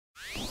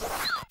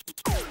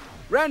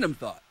Random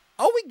thought.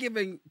 Are we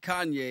giving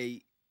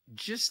Kanye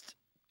just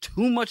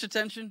too much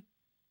attention?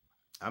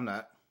 I'm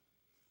not.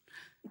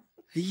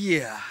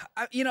 Yeah.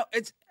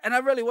 And I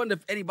really wonder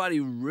if anybody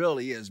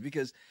really is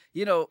because,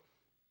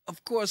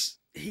 of course,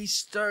 he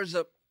stirs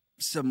up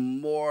some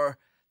more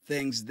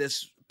things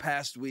this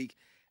past week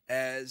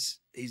as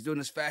he's doing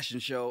his fashion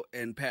show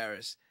in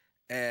Paris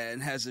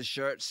and has a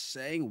shirt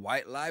saying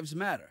White Lives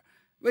Matter,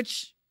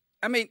 which,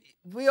 I mean,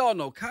 we all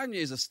know Kanye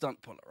is a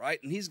stunt puller, right?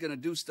 And he's going to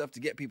do stuff to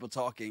get people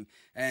talking.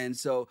 And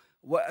so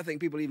what I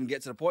think people even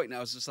get to the point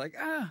now is just like,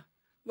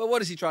 well,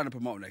 what is he trying to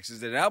promote next?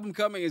 Is it an album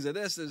coming? Is it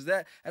this? Is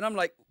that? And I'm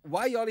like,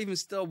 why y'all even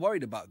still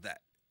worried about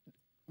that?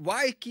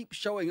 Why keep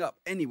showing up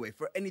anyway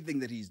for anything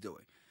that he's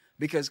doing?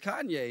 Because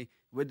Kanye,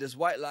 with this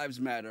White Lives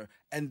Matter,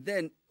 and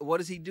then what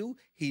does he do?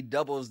 He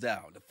doubles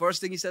down. The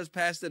first thing he says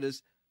past it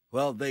is,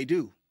 well, they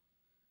do.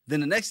 Then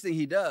the next thing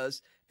he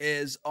does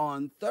is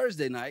on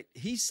Thursday night,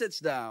 he sits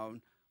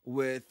down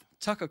with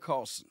Tucker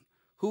Carlson,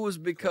 who has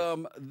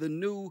become the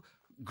new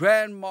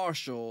Grand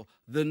Marshal,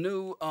 the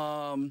new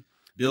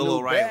Bill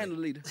O'Reilly band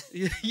leader.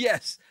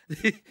 Yes,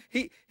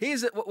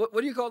 he's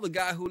what do you call the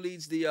guy who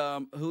leads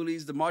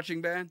the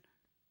marching band?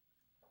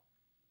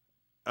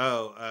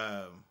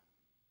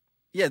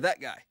 Yeah,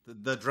 that guy.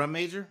 The drum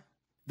major?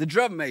 The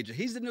drum major.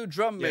 He's the new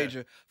drum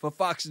major for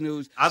Fox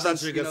News. I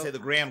thought you were going to say the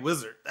Grand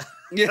Wizard.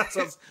 Yeah.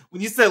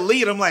 When you said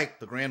lead, I'm like,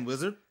 the Grand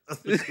Wizard?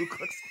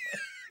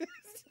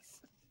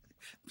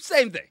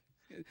 Same thing.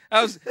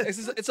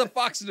 It's a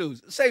Fox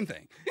News. Same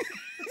thing.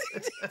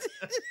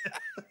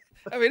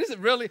 I mean, is it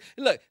really?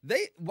 Look,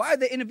 why are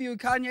they interviewing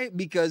Kanye?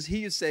 Because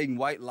he is saying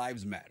White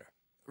Lives Matter,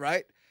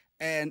 right?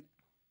 And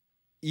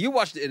you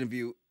watched the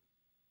interview,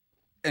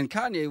 and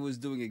Kanye was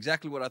doing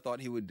exactly what I thought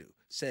he would do,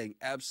 saying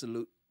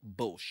absolute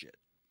bullshit.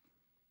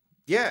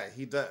 Yeah,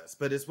 he does.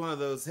 But it's one of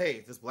those,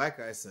 hey, this black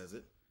guy says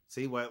it.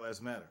 See, White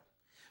Lives Matter.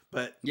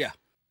 But yeah,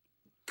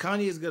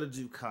 Kanye is going to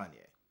do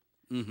Kanye.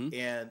 Mm-hmm.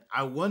 And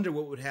I wonder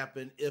what would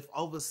happen if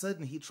all of a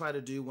sudden he tried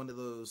to do one of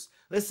those,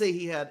 let's say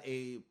he had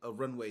a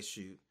runway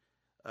shoot,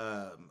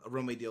 a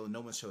runway deal, and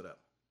no one showed up.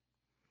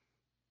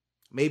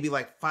 Maybe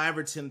like 5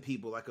 or 10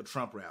 people, like a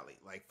Trump rally.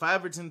 Like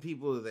 5 or 10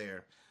 people are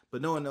there,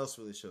 but no one else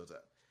really shows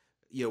up.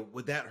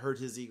 Would that hurt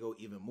his ego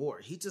even more?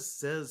 He just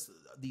says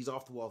these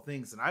off-the-wall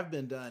things, and I've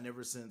been done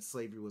ever since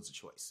slavery was a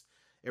choice.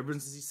 Ever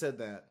since he said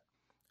that,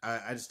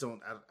 I just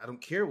don't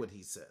care what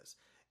he says.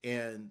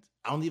 And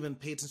I don't even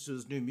pay attention to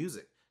his new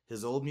music.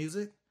 His old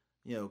music,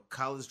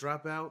 College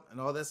Dropout and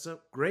all that stuff,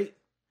 great.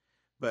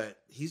 But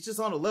he's just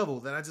on a level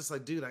that I just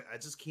like, dude, I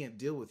just can't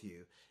deal with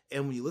you.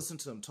 And when you listen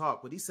to him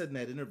talk, what he said in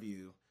that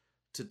interview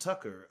to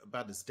Tucker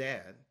about his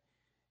dad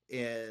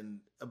and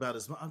about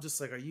his mom, I'm just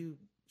like, are you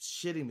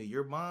shitting me?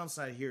 Your mom's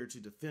not here to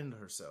defend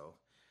herself.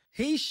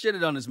 He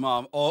shitted on his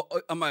mom, or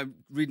am I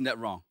reading that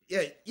wrong?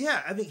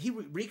 Yeah. I think he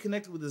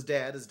reconnected with his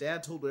dad. His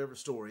dad told whatever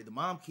story. The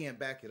mom can't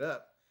back it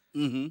up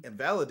and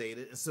validate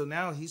it. And so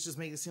now he's just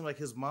making it seem like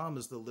his mom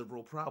is the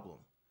liberal problem.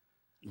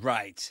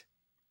 Right.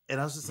 And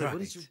I was just like,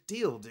 what is your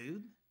deal,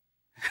 dude?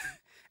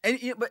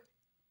 But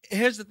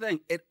here's the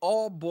thing. It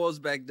all boils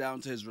back down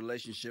to his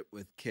relationship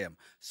with Kim.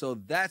 So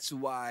that's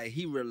why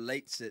he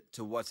relates it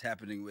to what's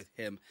happening with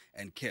him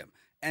and Kim.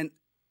 And,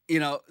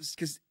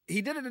 because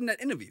he did it in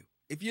that interview.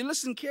 If you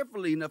listen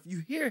carefully enough,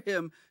 you hear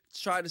him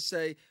try to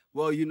say,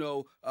 well,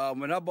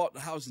 when I bought the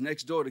house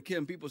next door to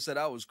Kim, people said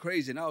I was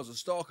crazy and I was a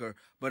stalker.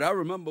 But I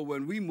remember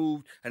when we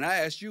moved and I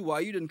asked you why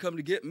you didn't come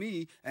to get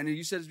me. And then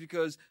you said it's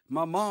because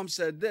my mom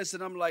said this.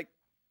 And I'm like,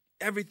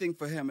 everything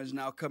for him is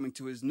now coming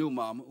to his new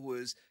mom, who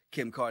is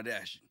Kim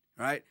Kardashian,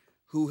 right?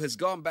 Who has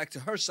gone back to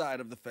her side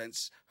of the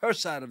fence, her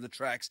side of the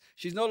tracks.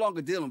 She's no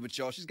longer dealing with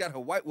y'all. She's got her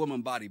white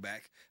woman body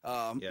back.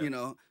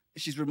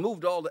 She's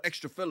removed all the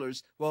extra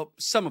fillers. Well,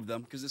 some of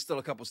them, because there's still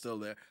a couple still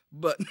there.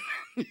 But,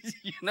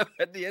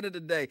 at the end of the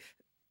day,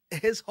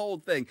 his whole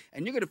thing,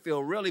 and you're going to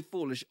feel really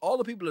foolish, all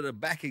the people that are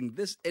backing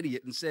this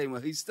idiot and saying,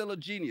 well, he's still a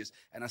genius.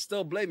 And I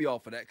still blame y'all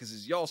for that,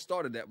 because y'all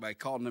started that by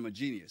calling him a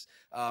genius.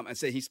 And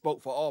say he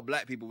spoke for all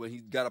black people when he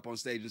got up on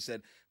stage and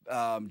said,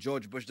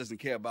 George Bush doesn't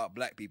care about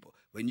black people.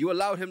 When you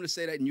allowed him to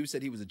say that, and you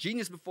said he was a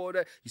genius before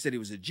that, you said he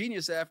was a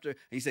genius after, and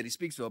you said he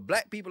speaks for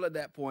black people at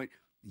that point,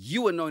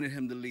 you anointed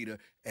him the leader,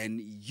 and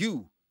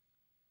you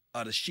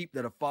are the sheep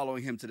that are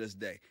following him to this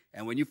day.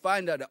 And when you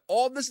find out that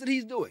all this that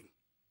he's doing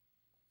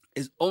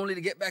is only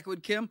to get back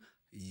with Kim,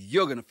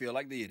 you're going to feel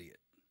like the idiot.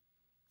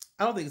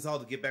 I don't think it's all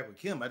to get back with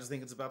Kim. I just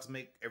think it's about to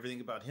make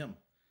everything about him.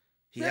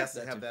 He has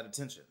to have that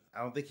attention. I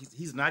don't think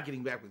he's not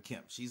getting back with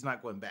Kim. She's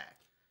not going back.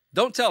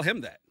 Don't tell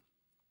him that.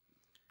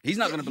 He's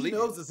not going to believe it.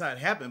 He knows it's not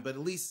happening, but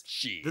at least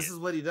this is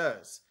what he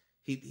does.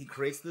 He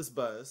creates this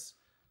buzz.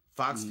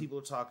 Fox people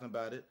are talking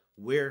about it.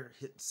 We're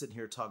sitting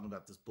here talking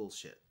about this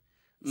bullshit.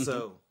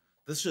 So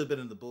this should have been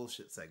in the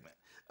bullshit segment.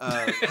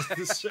 But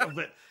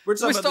we're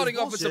starting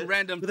off with some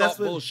random thought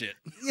bullshit.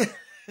 Yeah,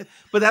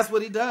 but that's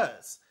what he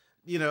does,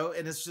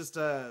 and it's just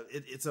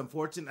it's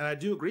unfortunate. And I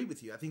do agree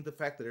with you. I think the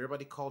fact that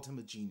everybody called him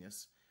a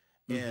genius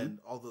and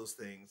all those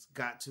things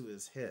got to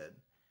his head.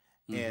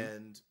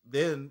 And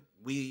then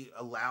we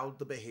allowed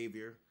the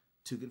behavior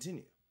to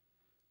continue.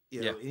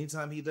 You know,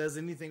 anytime he does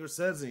anything or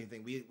says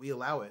anything, we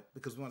allow it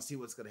because we want to see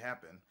what's going to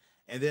happen.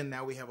 And then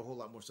now we have a whole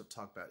lot more stuff to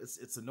talk about.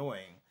 It's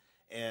annoying,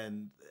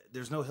 and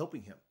there's no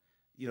helping him.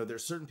 You know,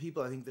 there's certain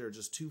people I think they're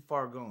just too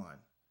far gone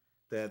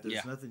that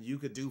there's nothing you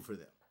could do for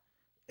them.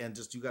 And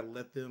just you got to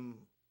let them.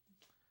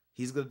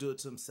 He's going to do it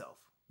to himself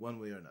one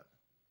way or another.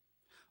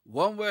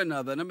 One way or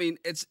another. And I mean,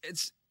 it's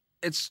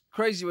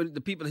crazy when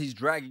the people he's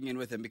dragging in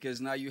with him,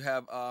 because now you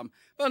have,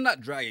 well,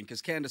 not dragging,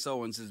 because Candace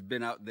Owens has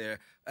been out there.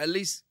 At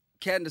least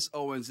Candace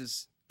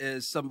Owens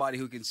is somebody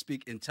who can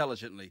speak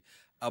intelligently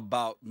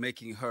about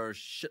making her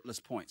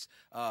shitless points.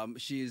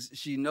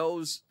 She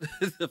knows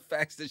the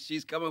facts that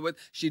she's coming with.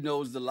 She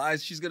knows the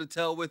lies she's going to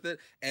tell with it,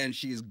 and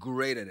she's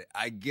great at it.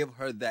 I give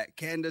her that.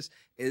 Candace,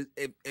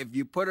 if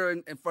you put her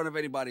in front of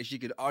anybody, she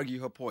could argue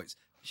her points.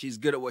 She's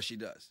good at what she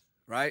does,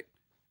 right?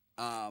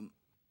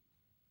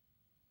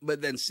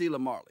 But then Sheila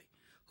Marley,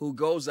 who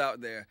goes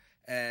out there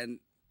and,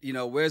 you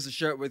know, wears a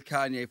shirt with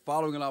Kanye,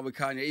 following along with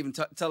Kanye, even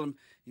tell him,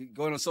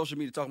 going on social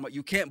media talking about,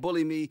 you can't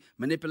bully me,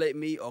 manipulate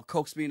me, or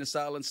coax me into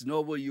silence,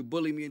 nor will you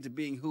bully me into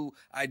being who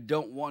I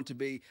don't want to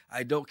be.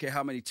 I don't care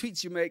how many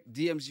tweets you make,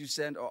 DMs you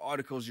send, or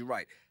articles you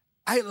write.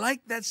 I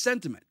like that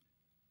sentiment.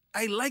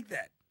 I like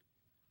that.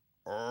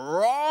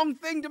 Wrong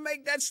thing to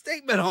make that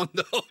statement on,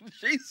 though.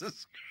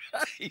 Jesus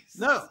Christ.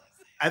 No,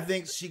 I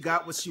think she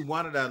got what she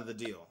wanted out of the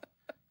deal.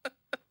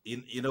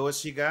 You know what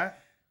she got?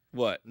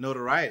 What?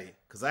 Notoriety.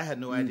 Because I had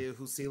no idea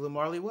who Sheila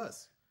Marley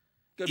was.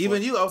 Good Even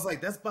point. you, I was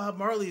like, that's Bob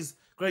Marley's.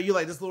 Great, you're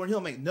like, that's Lauryn Hill.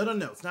 I'm like, no,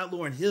 it's not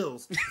Lauryn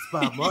Hill's. It's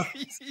Bob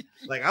Marley.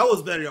 Like, I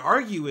was better to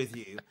argue with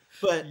you.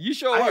 But you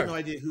sure I were. had no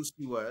idea who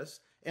she was.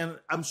 And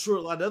I'm sure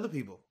a lot of other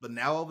people. But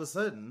now all of a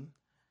sudden,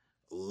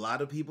 a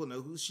lot of people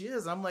know who she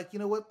is. I'm like, you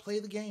know what? Play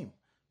the game.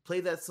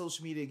 Play that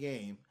social media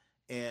game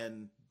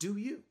and do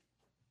you.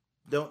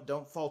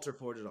 Don't falter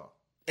for it at all.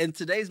 In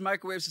today's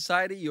microwave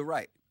society, you're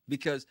right.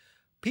 Because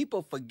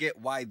people forget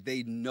why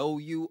they know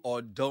you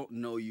or don't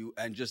know you,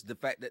 and just the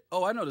fact that,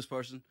 oh, I know this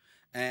person.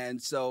 And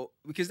so,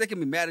 because they can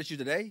be mad at you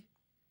today,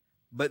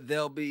 but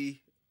they'll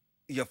be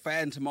your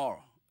fan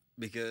tomorrow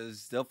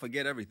because they'll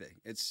forget everything.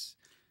 It's...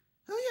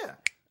 Hell yeah.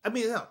 I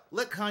mean, hell,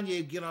 let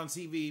Kanye get on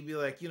TV and be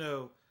like, you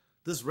know,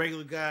 this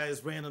regular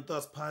guy's Random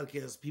Thoughts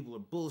podcast, people are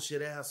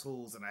bullshit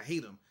assholes and I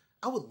hate them.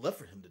 I would love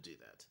for him to do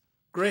that.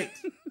 Great.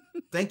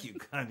 Thank you,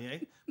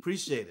 Kanye.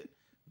 Appreciate it.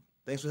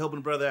 Thanks for helping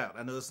a brother out.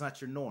 I know it's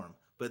not your norm,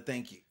 but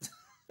thank you.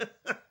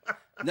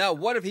 Now,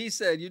 what if he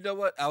said, you know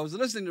what? I was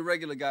listening to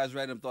Regular Guy's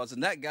Random Thoughts,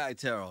 and that guy,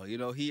 Terryl, you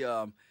know, he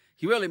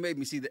really made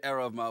me see the error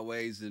of my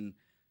ways, and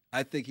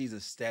I think he's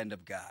a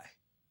stand-up guy.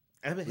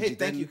 I mean, hey,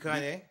 thank you,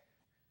 Kanye.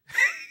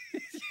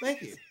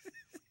 Thank you.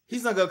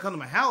 He's not going to come to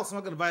my house. I'm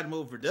not going to invite him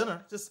over for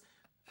dinner. Just,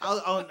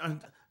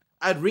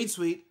 I'd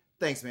retweet.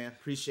 Thanks, man.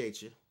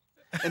 Appreciate you.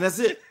 And that's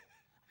it.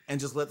 And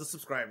just let the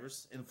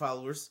subscribers and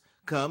followers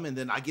come, and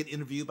then I get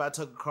interviewed by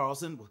Tucker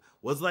Carlson.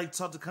 What's it like to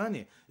talk to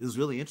Kanye? It was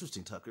really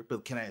interesting, Tucker,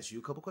 but can I ask you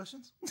a couple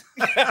questions?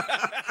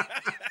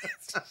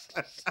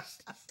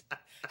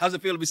 How's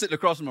it feel to be sitting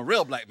across from a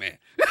real black man?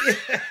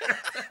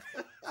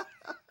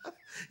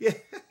 Yeah.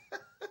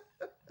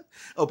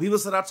 Oh, people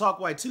said I talk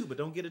white too, but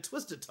don't get it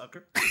twisted,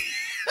 Tucker.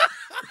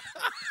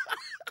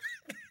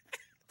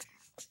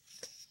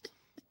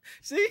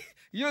 See,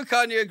 you and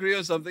Kanye agree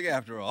on something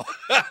after all.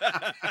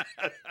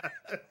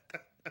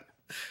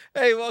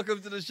 Hey, welcome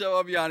to the show.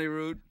 I'm Yonni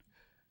Rude.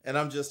 And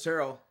I'm just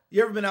Terrell.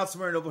 You ever been out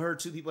somewhere and overheard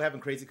two people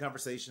having crazy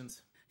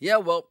conversations? Yeah,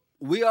 well,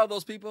 we are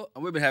those people,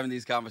 and we've been having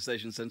these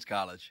conversations since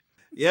college.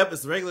 Yep,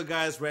 it's the Regular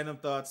Guys Random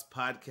Thoughts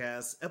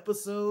Podcast,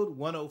 episode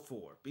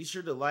 104. Be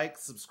sure to like,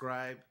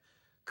 subscribe,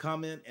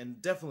 comment,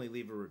 and definitely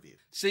leave a review.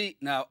 See,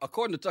 now,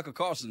 according to Tucker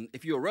Carlson,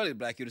 if you were really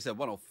black, you'd have said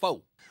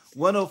 104.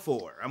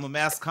 104. I'm a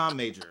mass comm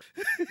major.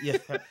 Yeah,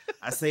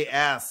 I say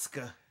ask.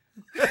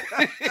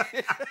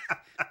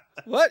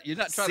 What? You're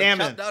not trying salmon.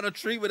 to chop down a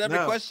tree with every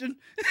question?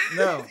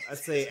 No, I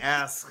say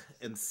ask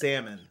and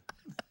salmon.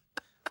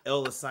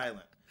 L is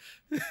silent.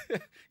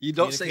 You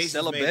don't say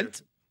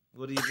celibate?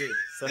 What do you do?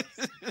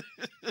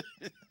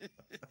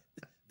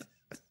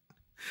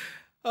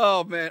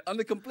 Oh, man. On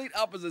the complete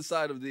opposite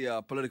side of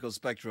the political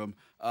spectrum,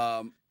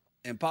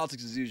 in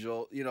politics as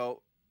usual, you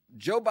know,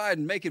 Joe Biden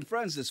making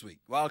friends this week.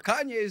 While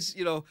Kanye's,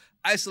 you know,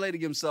 isolating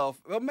himself,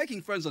 well,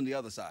 making friends on the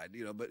other side,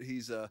 you know, but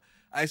he's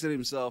isolating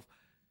himself.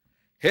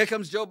 Here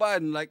comes Joe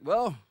Biden like,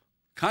 well,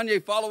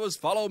 Kanye followers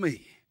follow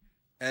me,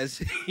 as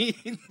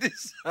he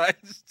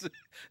decides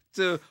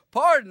to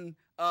pardon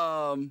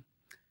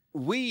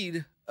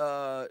weed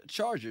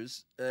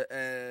charges on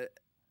the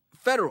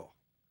federal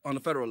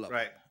level.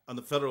 Right, on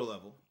the federal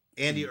level.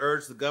 And he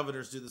urged the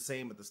governors to do the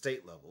same at the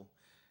state level.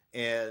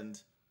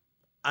 And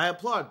I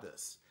applaud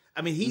this.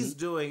 I mean, he's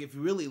doing, if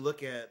you really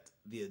look at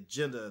the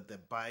agenda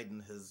that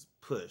Biden has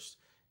pushed,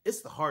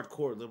 it's the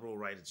hardcore liberal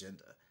right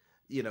agenda.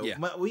 You know,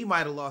 we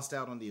might have lost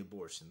out on the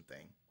abortion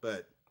thing,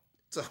 but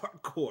it's a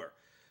hardcore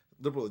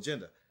liberal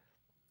agenda.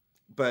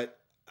 But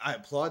I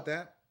applaud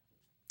that.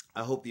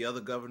 I hope the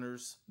other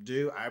governors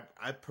do.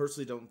 I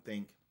personally don't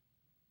think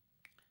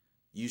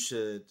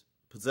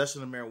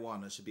possession of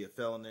marijuana should be a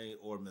felony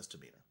or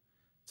misdemeanor.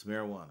 It's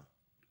marijuana.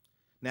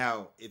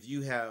 Now, if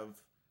you have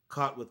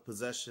caught with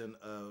possession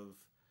of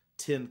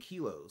 10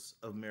 kilos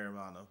of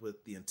marijuana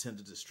with the intent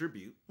to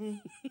distribute,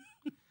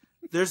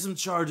 there's some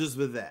charges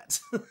with that.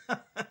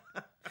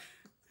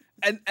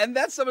 And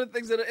that's some of the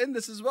things that are in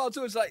this as well,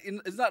 too.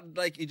 It's not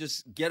like you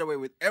just get away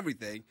with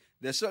everything.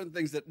 There's certain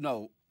things that,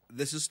 no,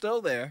 this is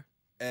still there.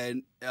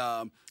 And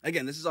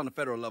again, this is on the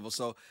federal level.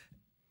 So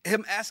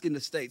him asking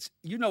the states,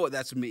 you know what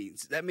that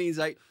means. That means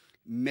like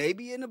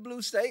maybe in a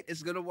blue state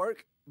it's going to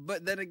work.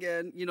 But then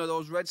again,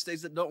 those red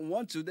states that don't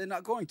want to, they're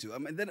not going to.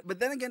 But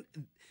then again,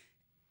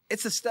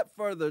 it's a step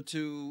further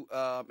to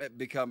it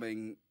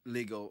becoming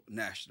legal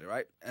nationally,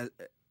 right?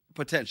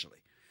 Potentially.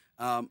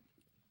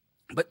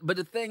 But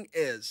the thing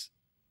is,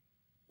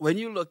 when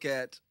you look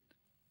at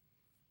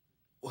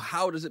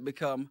how does it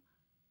become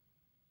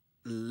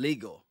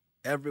legal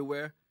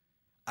everywhere,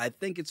 I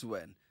think it's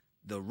when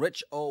the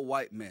rich old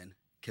white men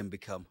can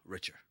become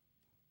richer.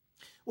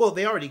 Well,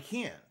 they already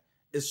can.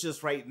 It's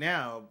just right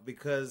now,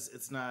 because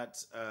it's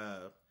not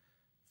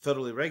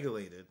federally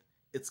regulated,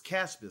 it's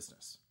cash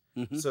business.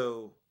 Mm-hmm.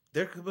 So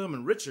they're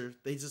becoming richer.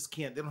 They just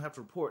can't. They don't have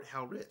to report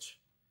how rich.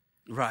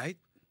 Right.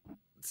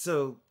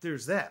 So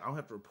there's that. I don't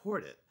have to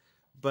report it.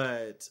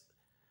 But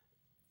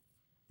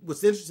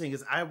what's interesting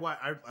is I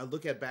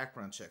look at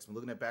background checks. I'm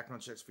looking at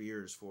background checks for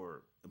years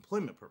for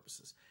employment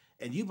purposes.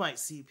 And you might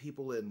see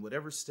people in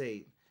whatever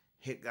state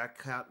got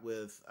caught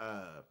with,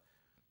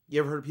 you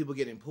ever heard of people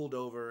getting pulled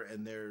over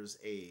and there's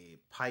a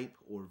pipe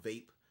or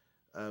vape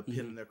pin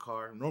in their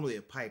car? Normally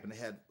a pipe, and it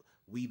had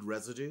weed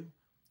residue.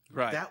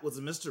 Right. That was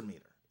a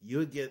misdemeanor. You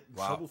would get in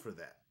trouble for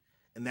that.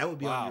 And that would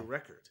be on your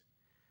record.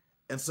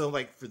 And so,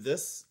 like, for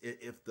this,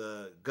 if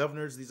the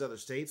governors of these other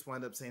states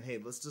wind up saying, hey,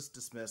 let's just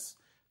dismiss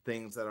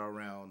things that are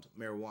around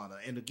marijuana.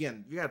 And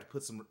again, you have to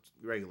put some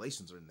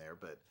regulations in there,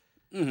 but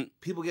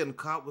people getting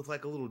caught with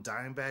like a little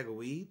dime bag of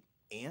weed,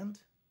 and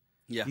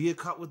you get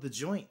caught with the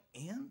joint,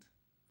 and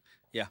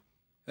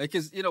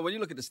because when you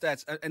look at the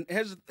stats, and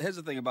here's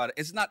the thing about it,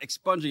 it's not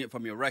expunging it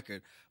from your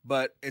record,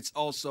 but it's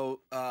also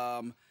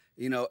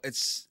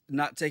it's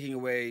not taking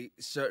away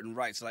certain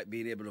rights like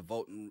being able to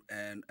vote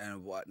and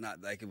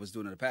whatnot, like it was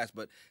doing in the past.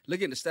 But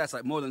looking at the stats,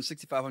 like more than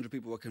 6,500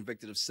 people were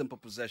convicted of simple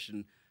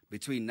possession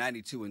between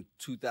 92 and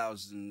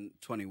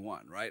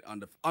 2021, right?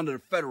 Under the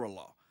federal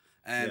law.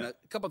 And a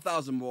couple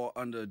thousand more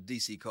under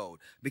DC code,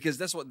 because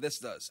that's what this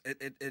does.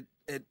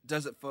 It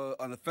does it for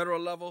on the federal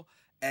level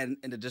and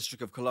in the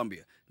District of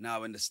Columbia.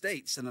 Now in the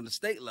states and on the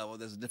state level,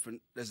 there's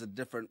a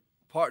different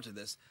part to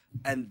this,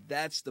 and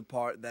that's the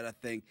part that I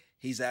think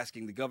he's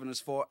asking the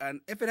governors for. And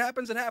if it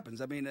happens, it happens.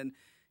 I mean, and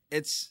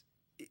it's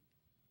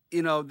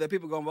that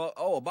people going, well,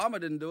 Obama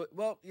didn't do it.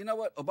 Well, you know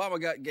what? Obama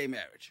got gay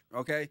marriage.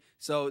 Okay,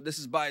 so this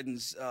is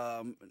Biden's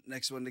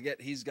next one to get.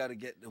 He's got to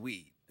get the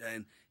weed,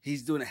 and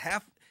he's doing a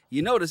half.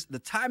 You notice the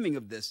timing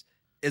of this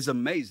is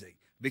amazing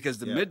because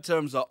the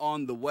midterms are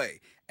on the way,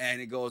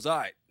 and it goes, all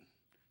right, you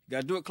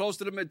got to do it close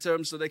to the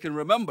midterms so they can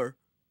remember,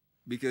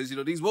 because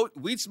these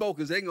weed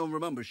smokers ain't gonna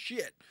remember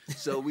shit.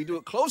 So we do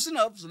it close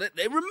enough so that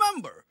they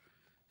remember.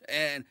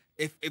 And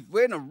if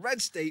we're in a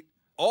red state,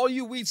 all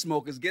you weed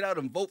smokers get out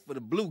and vote for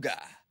the blue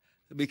guy,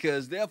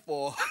 because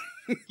therefore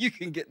you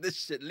can get this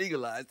shit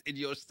legalized in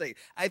your state.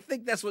 I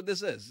think that's what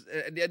this is.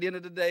 At the end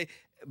of the day,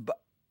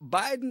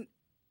 Biden.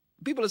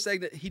 People are saying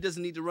that he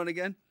doesn't need to run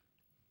again.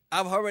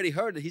 I've already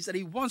heard that he said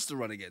he wants to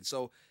run again.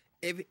 So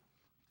if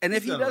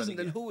he doesn't,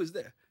 then who is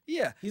there?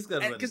 Yeah, he's got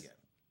to run again.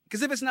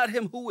 Because if it's not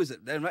him, who is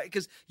it then, right?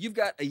 Because you've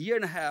got a year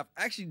and a half,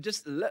 actually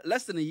just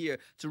less than a year,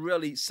 to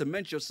really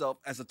cement yourself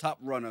as a top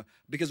runner,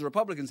 because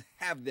Republicans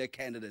have their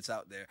candidates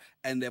out there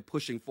and they're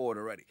pushing forward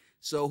already.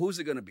 So who's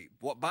it going to be?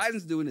 What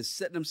Biden's doing is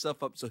setting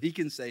himself up so he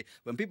can say,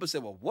 when people say,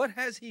 well, what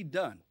has he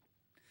done?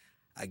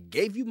 I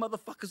gave you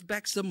motherfuckers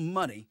back some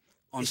money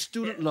on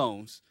student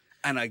loans,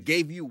 and I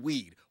gave you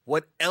weed.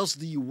 What else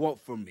do you want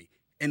from me?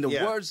 In the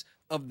words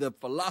of the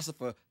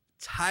philosopher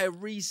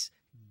Tyrese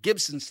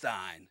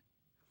Gibsonstein,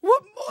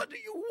 what more do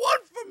you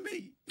want from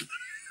me?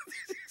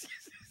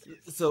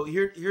 So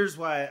here's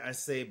why I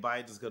say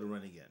Biden's going to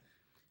run again,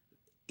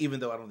 even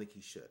though I don't think he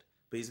should.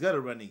 But he's got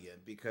to run again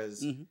because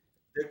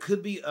there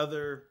could be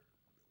other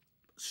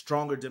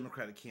stronger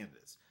Democratic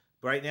candidates.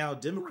 But right now,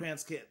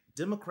 Democrats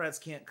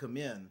can't come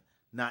in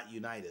not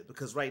united,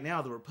 because right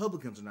now the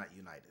Republicans are not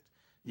united.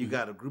 You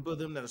got a group of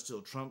them that are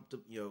still Trump,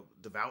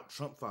 devout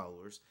Trump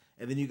followers,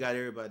 and then you got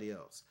everybody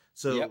else.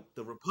 So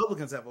the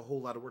Republicans have a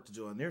whole lot of work to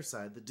do on their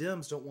side. The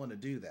Dems don't want to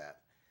do that,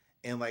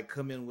 and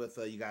come in with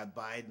you got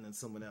Biden and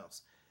someone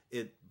else.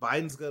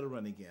 Biden's got to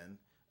run again.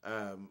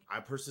 I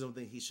personally don't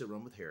think he should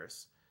run with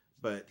Harris,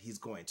 but he's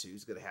going to.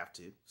 He's going to have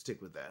to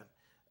stick with that.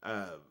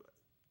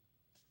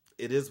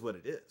 It is what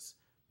it is.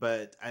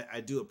 But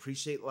I do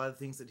appreciate a lot of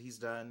things that he's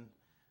done.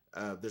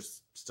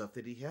 There's stuff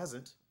that he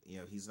hasn't.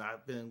 He's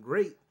not been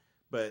great.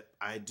 But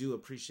I do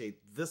appreciate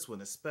this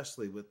one,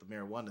 especially with the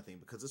marijuana thing,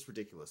 because it's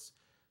ridiculous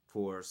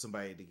for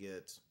somebody to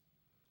get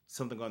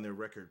something on their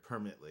record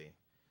permanently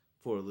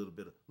for a little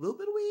bit of weed, a little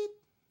bit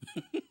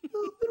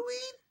of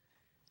weed.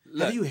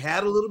 Have you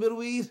had a little bit of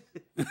weed?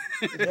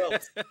 It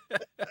helps.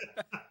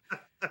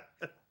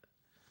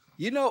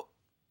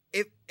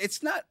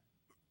 It's not.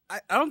 I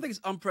don't think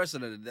it's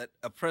unprecedented that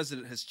a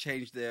president has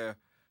changed their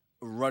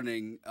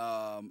running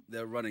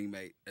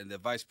mate and their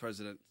vice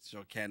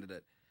presidential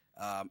candidate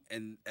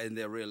and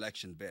their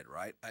reelection bid.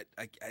 Right?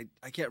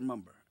 I can't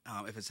remember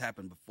if it's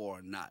happened before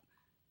or not.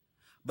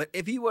 But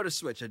if he were to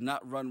switch and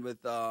not run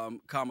with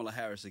Kamala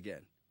Harris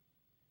again,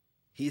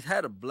 he's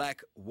had a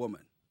black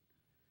woman.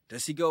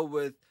 Does he go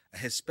with a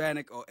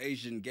Hispanic or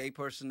Asian gay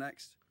person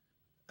next?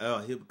 Oh,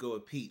 he'll go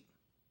with Pete.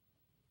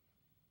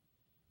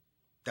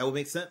 That would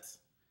make sense.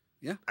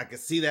 Yeah. I can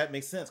see that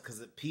makes sense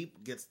because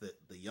Pete gets the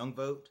young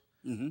vote.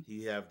 Mm-hmm.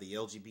 You have the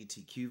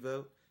LGBTQ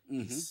vote.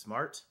 Mm-hmm. He's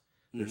smart.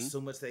 There's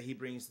so much that he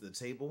brings to the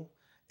table.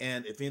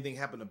 And if anything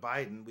happened to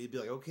Biden, we'd be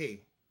like,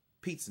 okay,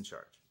 Pete's in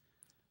charge.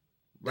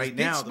 Right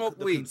now, smoke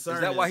weed. Is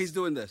that why he's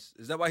doing this?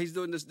 Is that why he's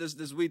doing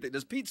this weed thing?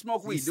 Does Pete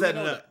smoke weed? He's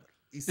setting it up.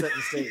 He set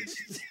the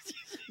stage.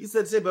 He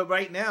set the stage. But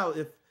right now,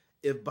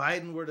 if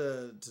Biden were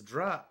to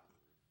drop,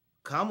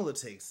 Kamala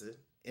takes it,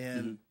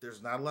 and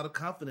there's not a lot of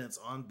confidence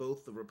on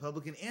both the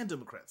Republican and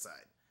Democrat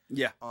side.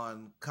 Yeah.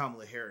 On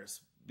Kamala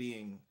Harris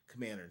being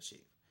commander in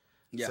chief.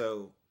 Yeah.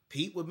 So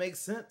Pete would make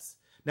sense.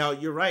 Now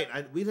you're right.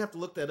 We'd have to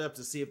look that up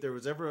to see if there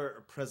was ever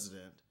a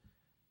president,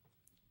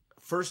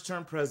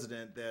 first-term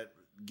president that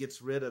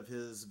gets rid of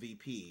his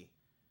VP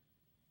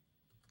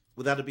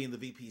without it being the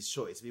VP's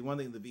choice. It'd be one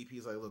thing the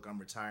VP's like, look, I'm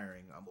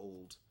retiring, I'm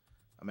old,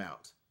 I'm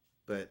out.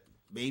 But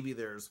maybe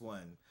there's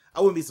one. I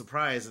wouldn't be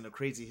surprised in a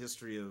crazy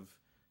history of,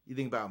 you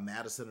think about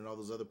Madison and all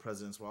those other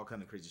presidents where all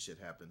kind of crazy shit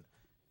happened.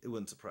 It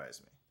wouldn't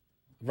surprise me.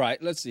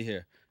 Right. Let's see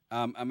here.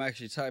 I'm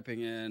actually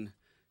typing in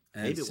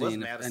and maybe it seeing was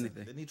Madison.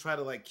 Anything. Didn't he try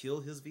to kill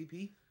his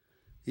VP?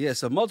 Yeah.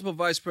 So multiple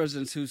vice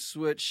presidents who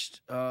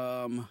switched,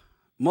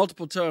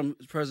 multiple term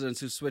presidents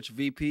who switched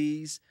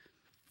VPs.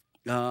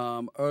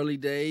 Early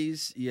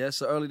days. Yes.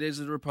 So early days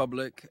of the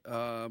Republic.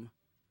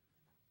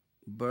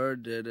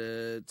 Byrd did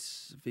it.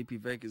 VP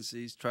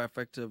vacancies,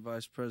 trifecta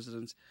vice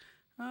presidents.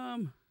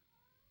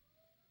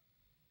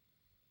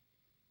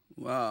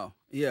 Wow.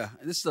 Yeah.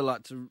 This is a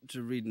lot to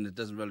read, and it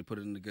doesn't really put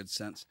it in a good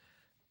sense.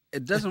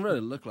 It doesn't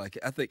really look like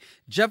it. I think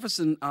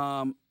Jefferson,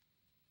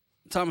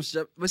 Thomas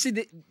Jefferson, but see,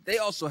 they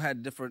also had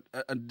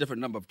a different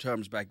number of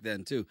terms back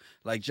then too.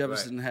 Like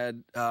Jefferson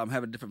had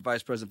have a different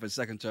vice president for his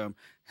second term,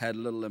 had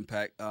little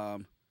impact.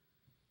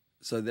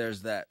 So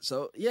there's that.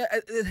 So yeah,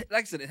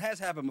 like I said, it has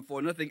happened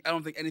before. I don't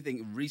think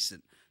anything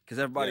recent, because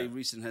everybody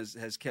recent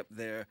has kept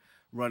their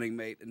running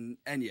mate.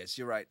 And yes,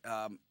 you're right.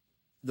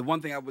 The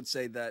one thing I would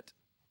say that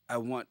I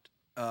want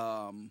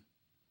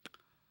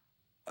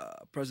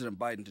President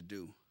Biden to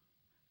do,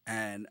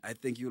 and I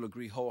think you'll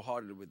agree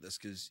wholeheartedly with this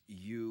because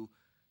you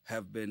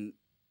have been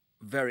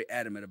very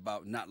adamant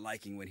about not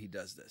liking when he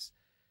does this.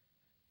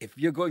 If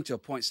you're going to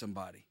appoint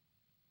somebody,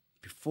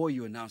 before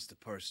you announce the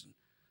person,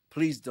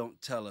 please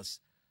don't tell us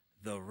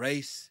the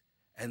race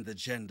and the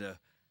gender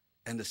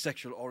and the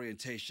sexual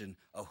orientation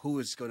of who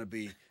it's going to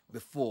be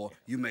before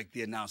you make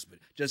the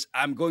announcement. Just,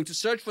 I'm going to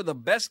search for the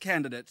best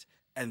candidate,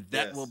 and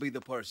that will be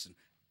the person.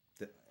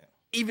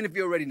 Even if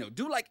you already know.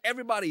 Do like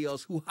everybody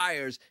else who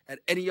hires at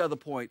any other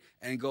point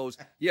and goes,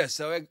 yes,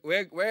 so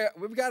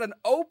we've got an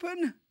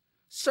open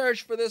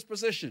search for this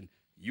position.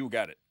 You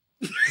got it.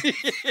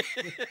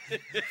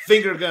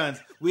 Finger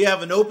guns. We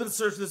have an open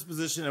search for this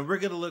position, and we're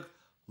going to look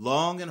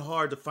long and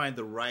hard to find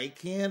the right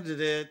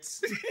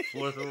candidates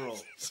for the role.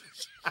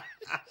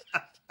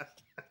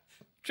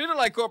 Treat it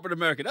like corporate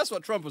America. That's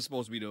what Trump was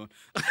supposed to be doing.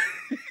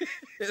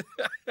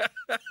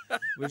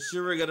 We're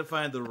sure we're going to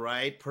find the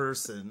right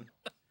person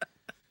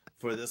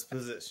for this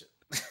position.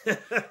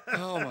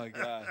 Oh, my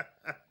God.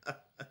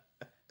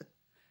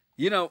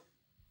 You know,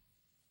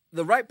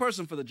 the right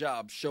person for the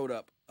job showed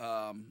up.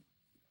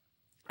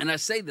 And I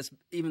say this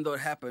even though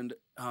it happened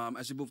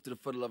as we moved to the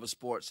footer of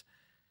sports.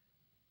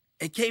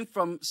 It came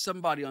from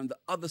somebody on the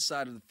other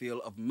side of the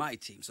field of my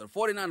team. So the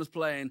 49ers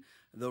playing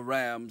the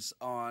Rams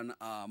on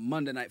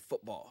Monday Night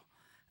Football.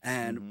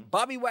 And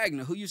Bobby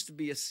Wagner, who used to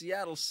be a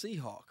Seattle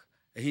Seahawk,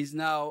 he's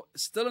now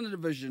still in the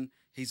division.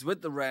 He's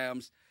with the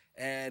Rams,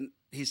 and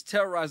he's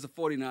terrorized the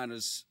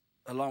 49ers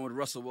along with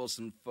Russell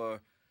Wilson for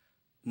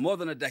more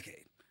than a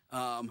decade.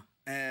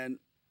 And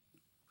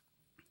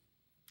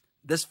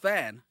this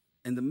fan,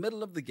 in the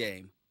middle of the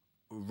game,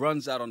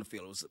 runs out on the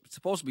field. It was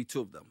supposed to be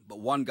two of them, but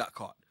one got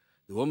caught.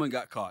 The woman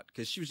got caught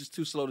because she was just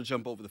too slow to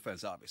jump over the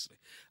fence, obviously.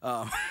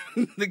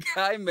 The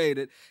guy made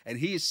it, and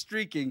he is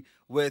streaking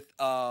with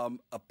a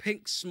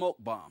pink smoke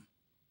bomb.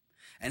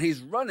 And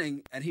he's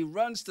running, and he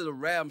runs to the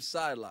Rams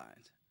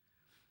sidelines.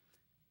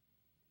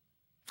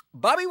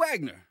 Bobby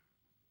Wagner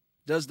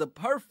does the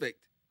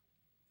perfect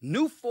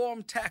new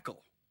form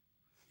tackle.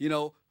 You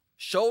know,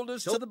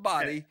 shoulders to the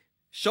body,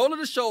 shoulder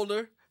to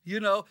shoulder,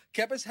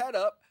 kept his head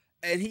up,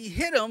 and he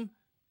hit him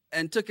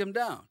and took him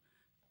down.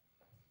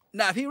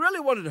 Now, if he really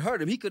wanted to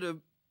hurt him, he could have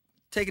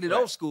taken it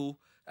old school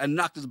and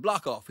knocked his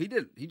block off. He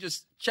didn't. He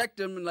just checked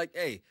him and like,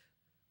 hey,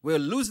 We're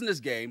losing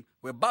this game.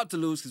 We're about to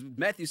lose because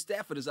Matthew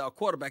Stafford is our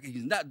quarterback and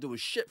he's not doing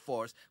shit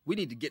for us. We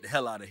need to get the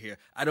hell out of here.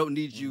 I don't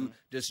need you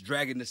just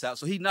dragging this out.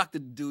 So he knocked the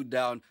dude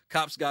down.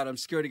 Cops got him.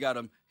 Security got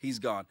him. He's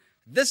gone.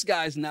 This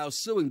guy's now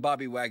suing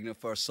Bobby Wagner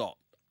for assault.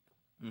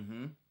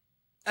 Mm-hmm.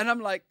 And I'm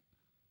like,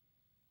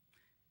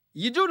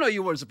 you do know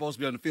you weren't supposed to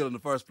be on the field in the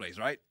first place,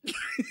 right?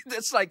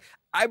 It's like,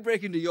 I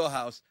break into your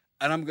house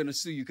and I'm going to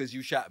sue you because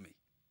you shot me.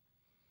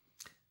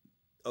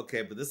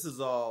 Okay, but this is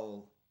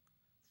all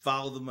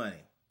follow the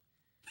money.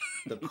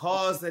 The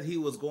cause that he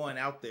was going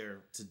out there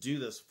to do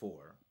this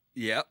for.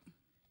 Yep.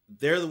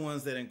 They're the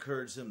ones that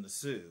encouraged him to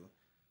sue.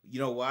 You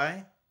know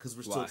why? Because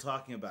we're still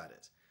talking about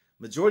it.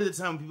 Majority of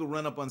the time when people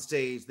run up on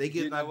stage, they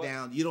get knocked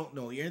down. You don't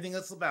know anything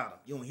else about them.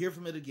 You don't hear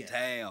from it again.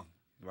 Damn.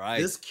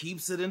 Right. This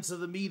keeps it into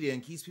the media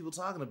and keeps people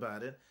talking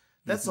about it.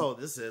 That's all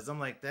this is. I'm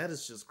like, that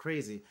is just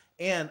crazy.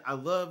 And I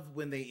love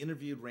when they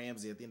interviewed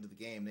Ramsey at the end of the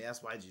game. They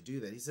asked, why'd you do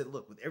that? He said,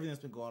 look, with everything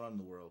that's been going on in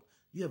the world,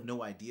 you have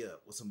no idea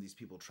what some of these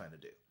people are trying to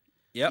do.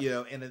 Yep. You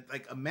know, and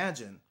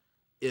imagine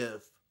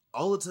if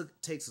all it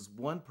takes is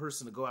one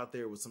person to go out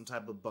there with some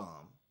type of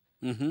bomb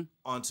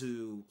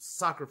onto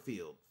soccer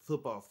field,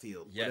 football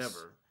field,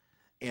 whatever,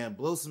 and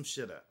blow some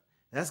shit up.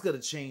 That's going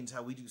to change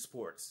how we do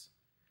sports.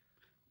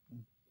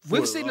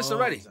 We've seen this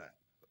already.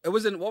 It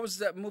was in, what was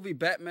that movie,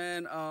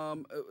 Batman?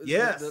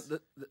 Yes.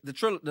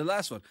 The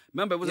last one.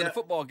 Remember, it was in a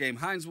football game.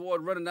 Hines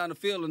Ward running down the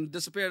field and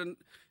disappeared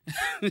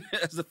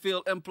as the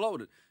field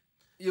imploded.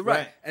 You're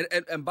right.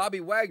 And Bobby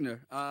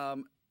Wagner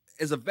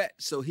is a vet,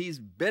 so he's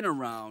been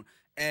around,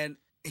 and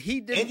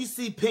he did. And you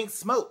see pink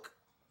smoke.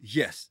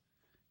 Yes.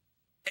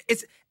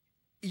 It's,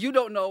 you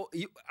don't know.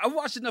 I've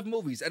watched enough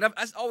movies, and I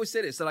always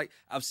say this. So, like,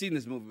 I've seen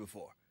this movie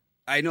before.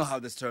 I know how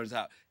this turns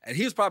out. And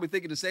he was probably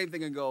thinking the same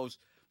thing and goes,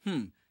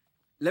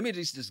 let me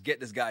just get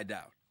this guy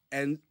down.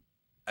 And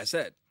I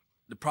said,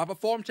 the proper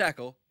form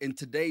tackle in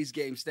today's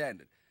game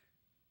standard,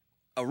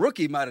 a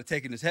rookie might have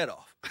taken his head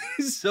off.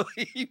 So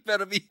he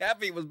better be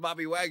happy it was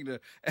Bobby Wagner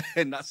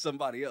and not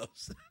somebody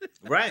else.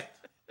 Right.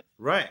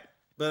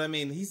 But, I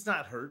mean, he's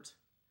not hurt.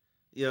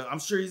 You know, I'm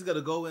sure he's going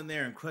to go in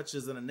there in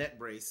crutches and a neck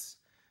brace.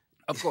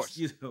 Of course.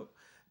 You know,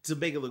 to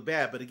make it look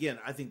bad. But, again,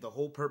 I think the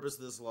whole purpose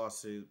of this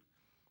lawsuit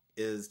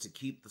is to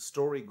keep the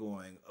story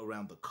going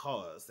around the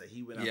cause that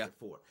he went out there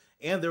for.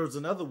 And there was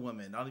another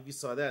woman. I don't know if you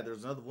saw that. There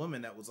was another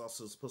woman that was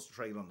also supposed to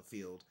try to get on the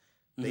field.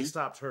 They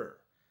stopped her,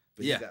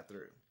 but he got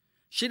through.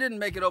 She didn't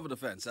make it over the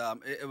fence.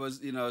 It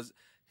was, you know,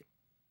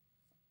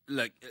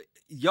 look,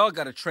 y'all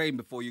got to train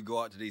before you go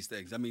out to these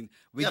things. I mean,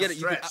 we get it.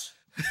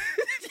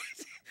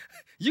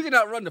 You can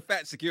outrun the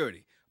fat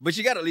security, but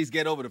you got to at least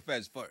get over the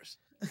fence first.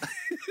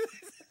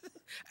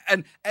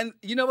 and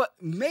you know what?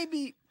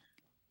 Maybe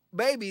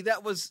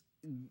that was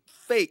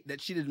fate that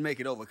she didn't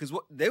make it over because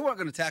they weren't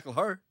going to tackle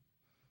her.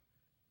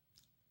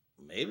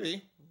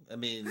 Maybe. I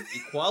mean,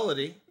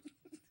 equality,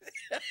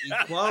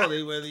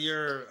 whether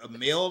you're a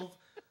male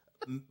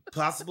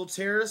possible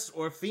terrorist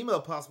or a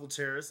female possible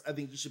terrorist, I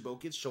think you should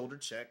both get shoulder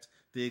checked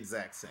the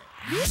exact same.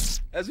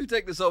 As we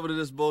take this over to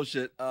this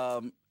bullshit,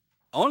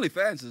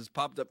 OnlyFans has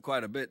popped up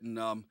quite a bit. And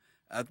I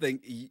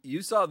think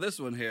you saw this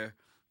one here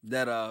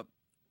that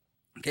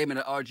came in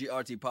at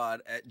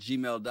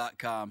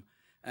rgrtpod@gmail.com.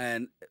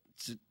 And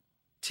it's a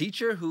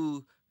teacher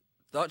who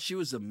thought she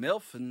was a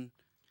MILF and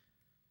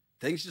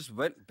things just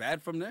went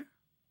bad from there.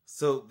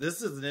 So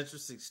this is an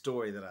interesting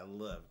story that I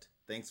loved.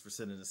 Thanks for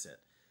sending this in.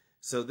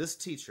 So this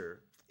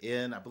teacher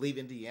in, I believe,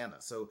 Indiana.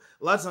 So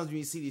a lot of times when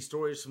you see these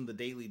stories from the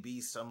Daily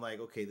Beast, I'm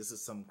like, okay, this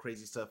is some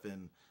crazy stuff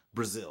in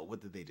Brazil.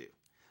 What did they do?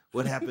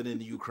 What happened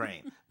in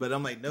Ukraine? But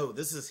I'm like, no,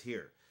 this is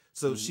here.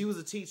 So she was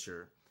a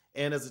teacher.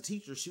 And as a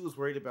teacher, she was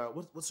worried about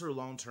what's her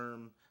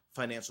long-term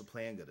financial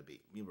plan going to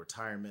be? I mean,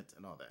 retirement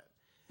and all that.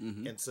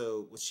 And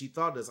so what she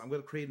thought is, I'm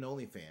going to create an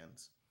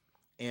OnlyFans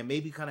and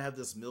maybe kind of have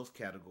this MILF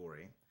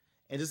category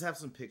and just have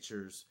some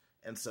pictures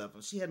and stuff.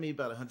 And she had maybe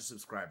about 100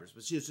 subscribers,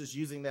 but she was just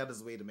using that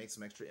as a way to make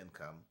some extra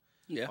income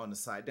on the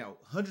side. Now,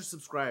 100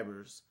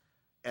 subscribers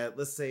at,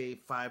 let's say,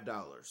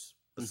 $5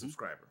 a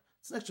subscriber.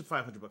 It's an extra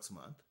 $500 a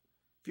month.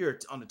 If you're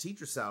on a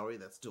teacher salary,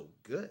 that's still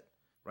good,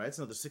 right? It's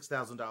another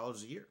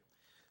 $6,000 a year.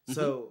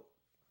 So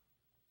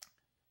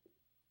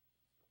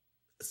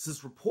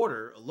this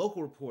reporter, a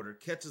local reporter,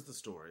 catches the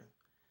story.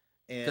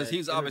 Because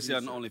he's obviously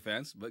on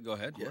OnlyFans, but go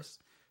ahead, yes.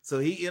 So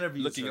he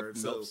interviews her.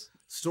 So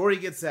story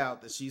gets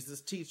out that she's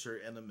this teacher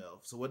and a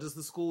MILF. So what does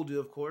the school do,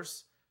 of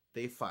course?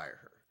 They fire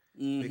her.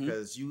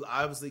 Because you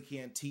obviously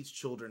can't teach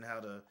children how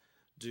to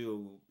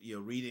do, you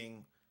know,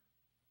 reading,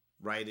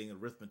 writing,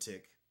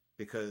 arithmetic,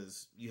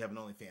 because you have an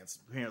OnlyFans.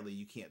 Apparently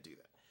you can't do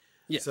that.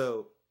 Yeah.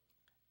 So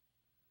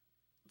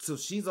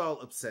she's all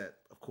upset,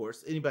 of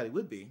course. Anybody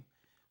would be.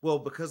 Well,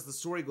 because the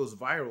story goes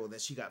viral that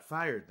she got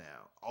fired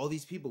now, all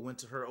these people went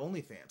to her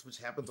OnlyFans, which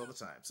happens all the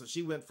time. So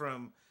she went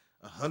from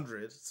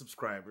 100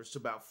 subscribers to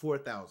about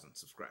 4,000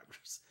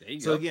 subscribers. There you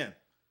go. So again,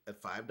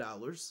 at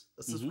 $5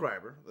 a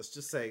subscriber, let's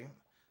just say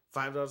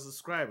 $5 a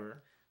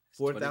subscriber,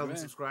 4,000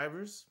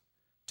 subscribers,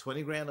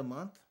 20 grand a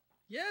month.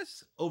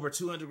 Yes. Over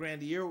 200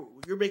 grand a year.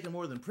 You're making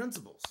more than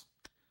principals.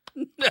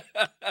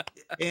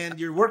 and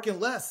you're working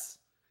less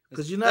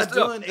because you're not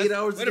doing 8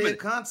 hours a day of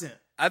content.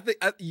 I think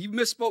you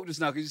misspoke this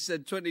now because you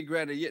said 20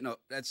 grand a year. No,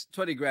 that's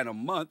 20 grand a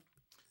month.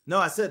 No,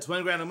 I said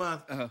 20 grand a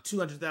month,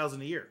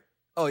 200,000 a year.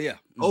 Oh yeah,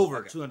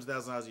 over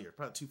 $200,000 a year,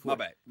 probably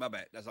 240. My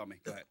bad. That's on me.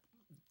 Go ahead.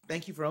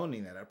 Thank you for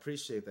owning that. I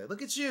appreciate that.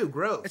 Look at you,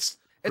 growth. It's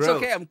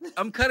okay.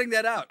 I'm cutting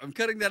that out.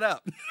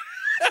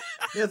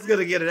 It's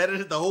gonna get it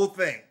edited, the whole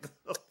thing.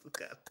 Oh,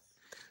 God.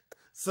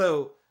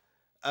 So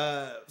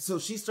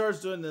she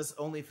starts doing this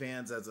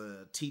OnlyFans as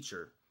a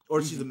teacher,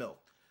 or she's a MILF.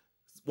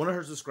 One of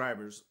her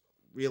subscribers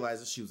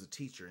realizes she was a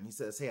teacher, and he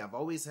says, "Hey, I've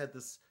always had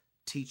this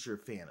teacher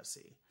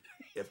fantasy.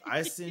 If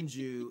I send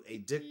you a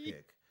dick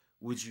pic,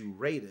 would you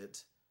rate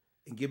it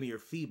and give me your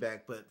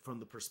feedback, but from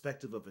the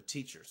perspective of a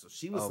teacher?" So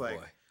she was boy.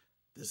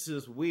 This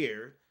is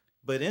weird,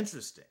 but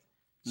interesting.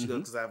 She goes,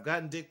 because I've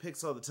gotten dick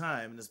pics all the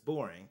time, and it's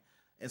boring.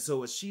 And so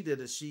what she did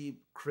is she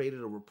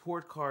created a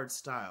report card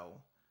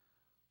style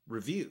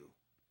review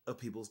of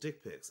people's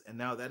dick pics. And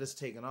now that has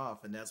taken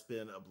off, and that's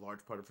been a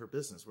large part of her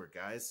business, where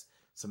guys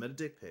submit a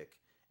dick pic,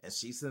 and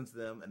she sends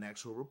them an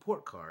actual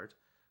report card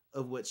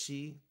of what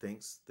she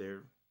thinks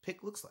their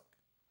pic looks like.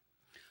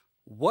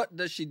 What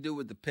does she do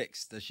with the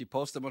pics? Does she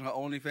post them on her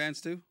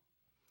OnlyFans too,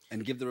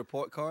 and give the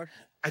report card?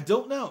 I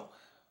don't know.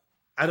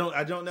 I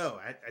don't know.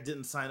 I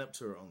didn't sign up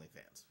to her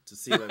OnlyFans to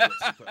see what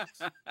she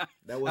posts.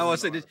 That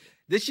was.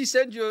 Did she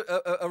send you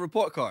a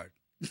report card?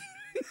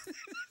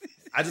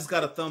 I just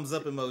got a thumbs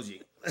up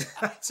emoji.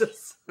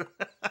 Just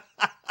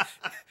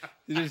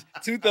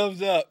 2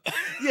 thumbs up.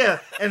 Yeah,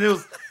 and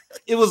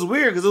it was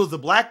weird because it was a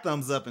black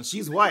thumbs up, and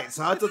she's white,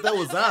 so I thought that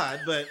was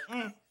odd. But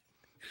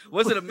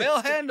was it a male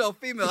hand or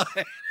female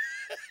hand?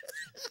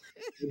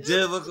 It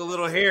did look a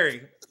little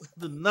hairy.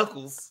 The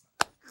knuckles.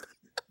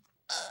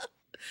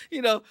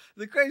 You know,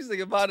 the crazy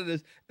thing about it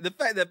is the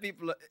fact that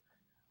people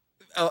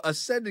are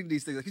sending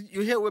these things.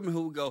 You hear women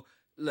who go,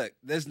 look,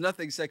 there's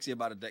nothing sexy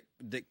about a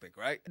dick pic,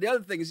 right? The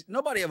other thing is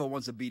nobody ever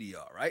wants a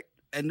BDR, right?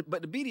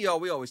 But the BDR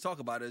we always talk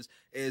about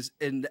is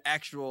in the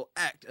actual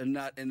act and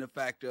not in the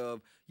fact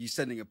of you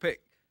sending a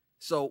pic.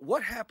 So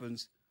what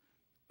happens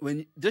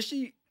does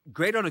she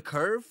grade on a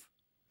curve?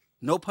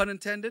 No pun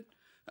intended.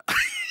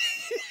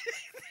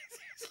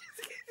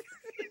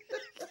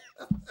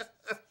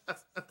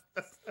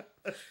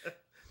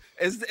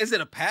 Is it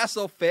a pass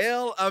or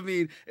fail? I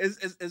mean, is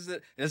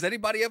it? Does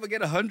anybody ever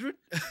get 100?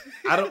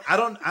 I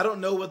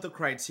don't know what the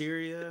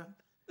criteria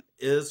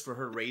is for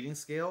her rating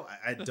scale.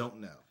 I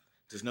don't know.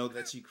 Just know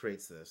that she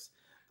creates this.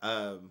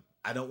 I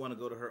don't want to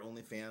go to her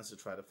OnlyFans to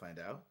try to find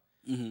out.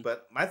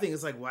 But my thing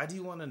is like, why do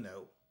you want to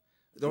know?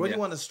 Or do you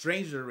want a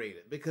stranger to rate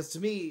it? Because to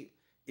me,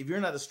 if you're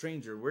not a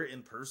stranger, we're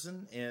in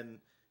person, and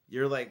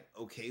you're like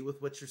okay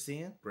with what you're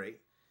seeing. Great.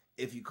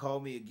 If you call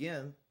me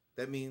again,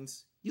 that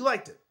means you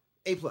liked it.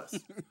 A+.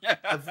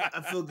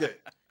 I feel good.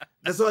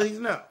 That's all I need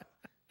to know.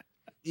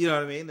 You know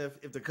what I mean?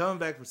 If they're coming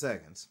back for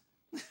seconds.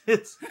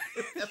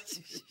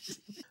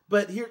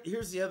 But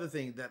here's the other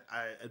thing that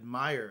I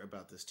admire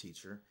about this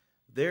teacher.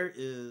 There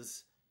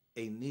is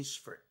a niche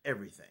for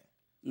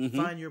everything.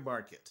 Find your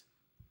market.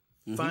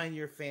 Find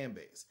your fan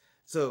base.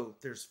 So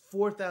there's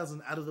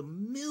 4,000 out of the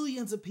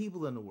millions of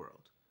people in the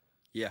world.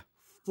 Yeah.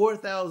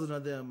 4,000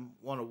 of them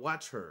want to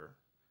watch her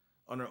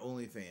on her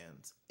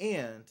OnlyFans,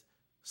 and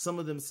some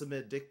of them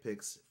submit dick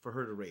pics for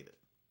her to rate it.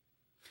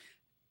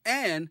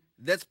 And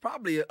that's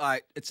probably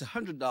it's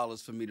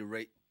 $100 for me to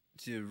rate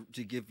to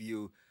give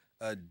you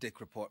a dick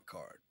report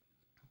card.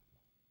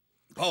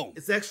 Boom.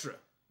 It's extra.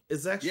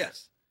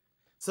 Yes.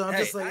 So I'm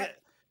just like,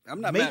 I'm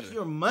not mad at make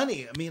your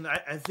money. I mean,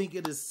 I think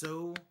it is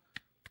so.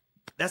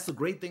 That's the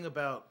great thing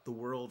about the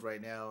world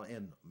right now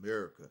in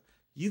America.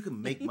 You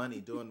can make money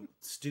doing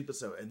stupid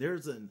stuff, and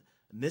there's a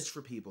niche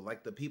for people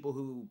like the people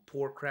who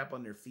pour crap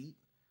on their feet.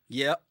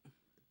 Yep.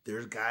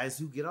 There's guys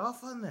who get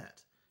off on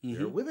that.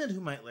 There are women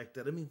who might like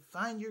that. I mean,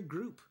 find your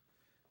group.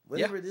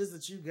 Whatever it is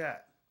that you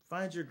got,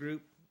 find your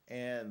group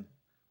and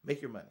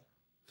make your money.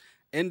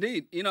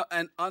 Indeed. You know,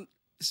 and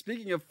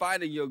speaking of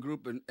finding your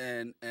group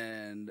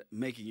and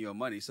making your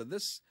money, so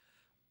this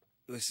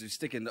is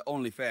sticking to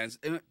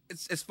OnlyFans.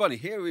 It's funny.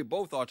 Here we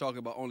both are talking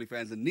about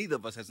OnlyFans, and neither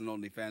of us has an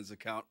OnlyFans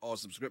account or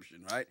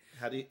subscription, right?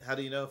 How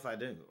do you know if I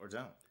do or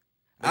don't?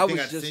 I was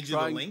just send you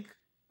the link?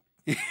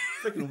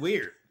 Freaking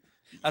weird.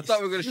 I thought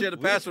we were going to share the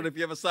password if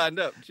you ever signed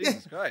up.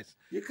 Jesus Christ.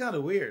 You're kind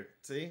of weird,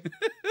 see?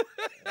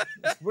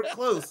 We're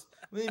close.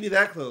 We ain't be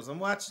that close. I'm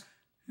watching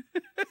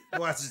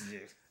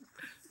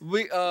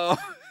you.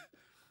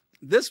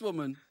 This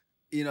woman,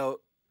 you know,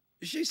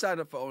 she signed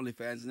up for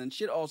OnlyFans, and then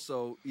she'd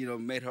also, you know,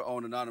 made her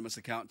own anonymous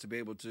account to be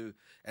able to,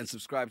 and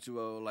subscribe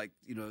to,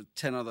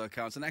 10 other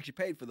accounts, and actually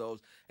paid for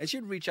those. And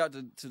she'd reach out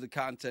to the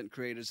content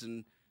creators,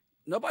 and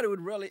nobody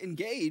would really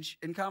engage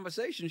in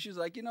conversation. She's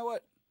like, you know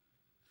what?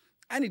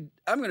 I'm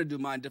going to do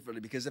mine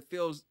differently, because it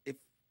feels,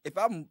 if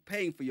I'm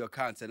paying for your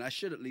content, I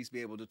should at least be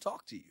able to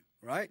talk to you,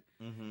 right?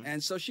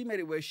 And so she made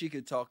it where she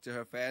could talk to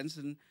her fans,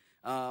 and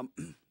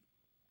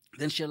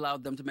then she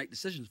allowed them to make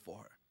decisions for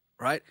her,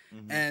 right?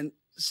 And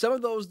some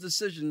of those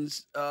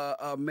decisions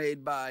are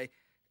made by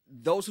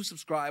those who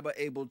subscribe are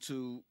able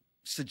to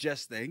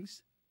suggest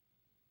things,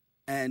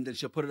 and then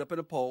she'll put it up in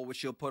a poll, which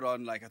she'll put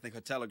on, like, I think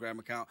her Telegram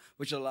account,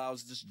 which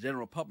allows just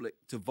general public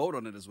to vote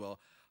on it as well.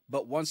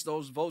 But once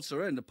those votes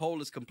are in, the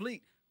poll is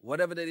complete.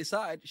 Whatever they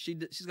decide, she's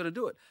going to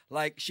do it.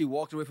 Like, she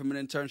walked away from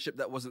an internship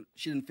that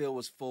she didn't feel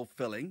was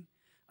fulfilling.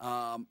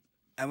 And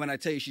when I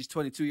tell you she's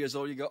 22 years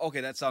old, you go,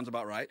 okay, that sounds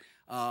about right.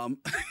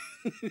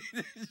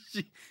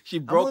 She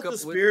broke up. The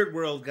spirit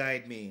world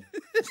guide me.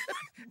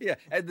 Yeah,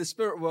 and the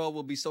spirit world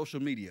will be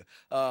social media.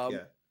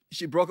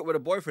 She broke up with a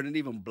boyfriend and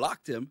even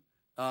blocked him.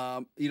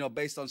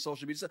 Based on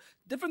social media. So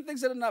different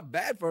things that are not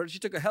bad for her. She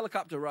took a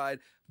helicopter ride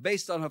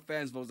based on her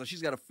fans' votes. Now,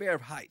 she's got a fear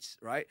of heights,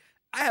 right?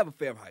 I have a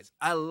fear of heights.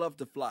 I love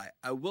to fly.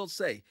 I will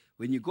say,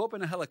 when you go up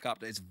in a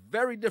helicopter, it's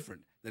very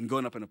different than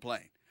going up in a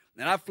plane.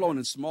 And I've flown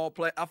in small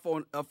planes. I've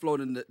flown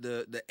in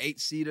the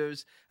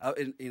 8-seaters,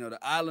 the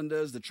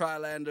Islanders, the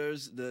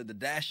Trilanders, the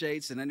Dash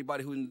 8s, and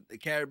anybody who in the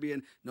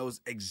Caribbean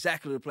knows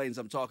exactly the planes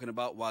I'm talking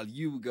about. While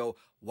you go,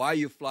 why are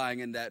you flying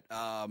in that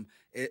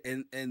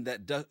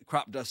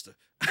crop duster?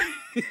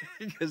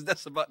 Because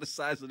that's about the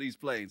size of these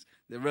planes.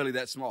 They're really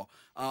that small.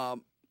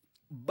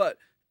 But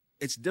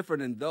it's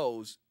different in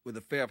those with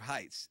a fear of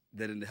heights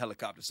than in the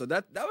helicopter. So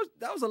that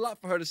was a lot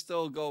for her to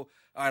still go,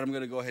 all right, I'm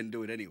going to go ahead and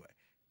do it anyway.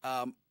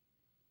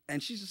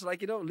 And she's just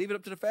like, leave it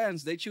up to the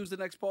fans. They choose the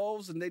next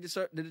polls and they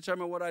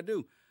determine what I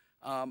do.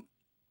 And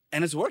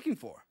it's working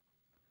for her.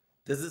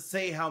 Does it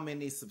say how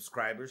many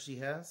subscribers she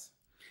has?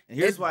 And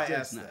here's why I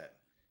asked that.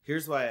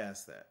 Here's why I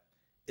asked that.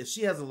 If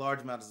she has a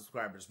large amount of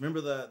subscribers,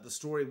 remember the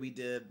story we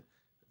did,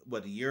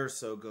 a year or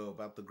so ago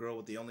about the girl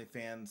with the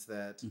OnlyFans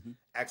that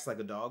acts like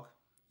a dog?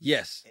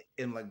 Yes.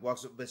 And like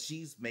walks, but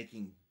she's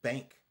making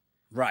bank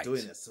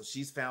doing this. So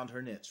she's found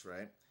her niche,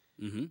 right?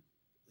 Mm-hmm.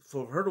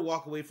 For her to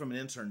walk away from an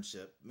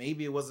internship,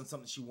 maybe it wasn't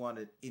something she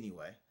wanted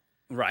anyway.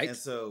 Right. And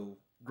so,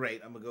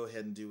 great, I'm going to go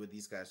ahead and do what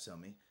these guys tell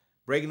me.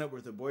 Breaking up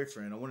with her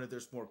boyfriend, I wonder if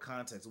there's more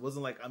context. It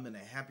wasn't like I'm in a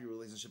happy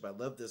relationship. I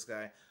love this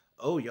guy.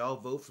 Oh, y'all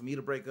vote for me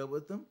to break up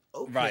with them?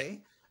 Okay.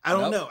 Right. I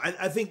don't know.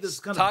 I think this is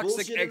kind of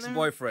bullshit. Toxic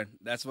ex-boyfriend.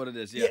 That's what it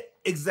is. Yeah.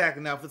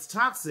 Exactly. Now, if it's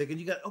toxic and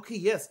you got,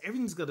 yes,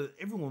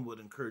 everyone would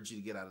encourage you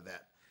to get out of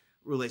that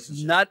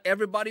relationship. Not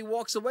everybody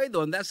walks away,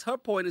 though. And that's her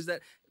point, is that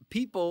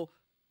people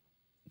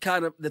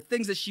kind of, the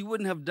things that she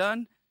wouldn't have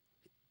done,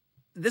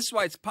 this is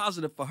why it's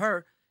positive for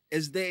her,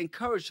 is they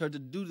encourage her to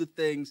do the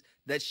things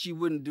that she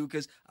wouldn't do,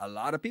 because a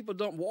lot of people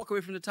don't walk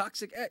away from the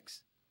toxic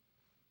ex.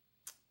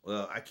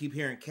 Well, I keep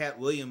hearing Cat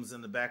Williams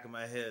in the back of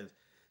my head.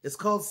 It's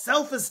called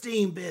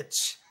self-esteem,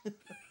 bitch.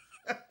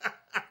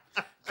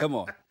 Come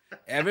on.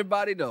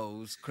 Everybody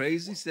knows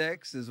crazy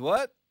sex is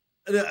what?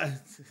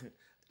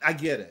 I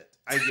get it.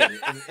 And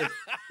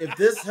if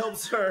this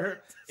helps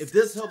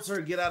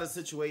her get out of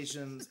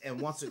situations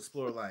and wants to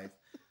explore life,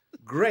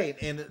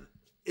 great. And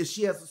if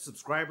she has a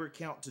subscriber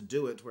count to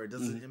do it where it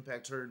doesn't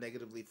impact her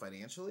negatively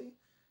financially,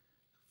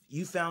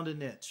 you found a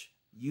niche.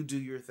 You do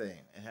your thing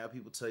and have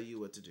people tell you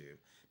what to do.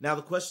 Now,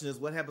 the question is,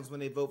 what happens when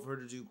they vote for her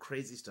to do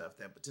crazy stuff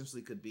that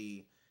potentially could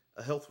be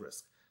a health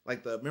risk?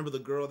 Like remember the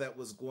girl that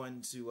was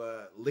going to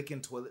lick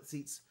in toilet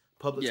seats,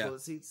 public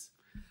toilet seats?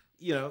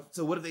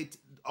 So what if they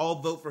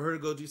all vote for her to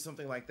go do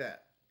something like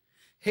that?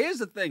 Here's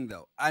the thing,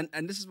 though,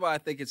 and this is why I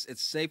think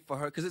it's safe for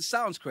her, because it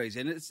sounds crazy,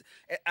 and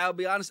I'll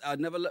be honest, I'd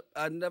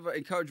never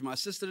encourage my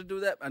sister to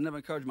do that. I never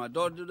encourage my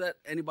daughter to do that.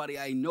 Anybody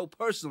I know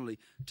personally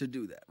to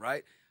do that,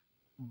 right?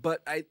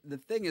 But the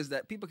thing is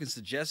that people can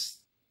suggest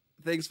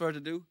things for her to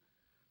do,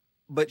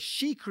 but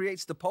she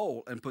creates the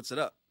poll and puts it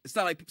up. It's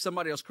not like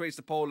somebody else creates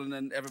the poll and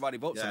then everybody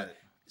votes on it.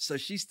 So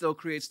she still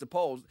creates the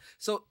polls.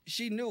 So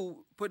she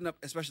knew putting up,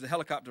 especially the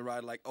helicopter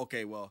ride, like,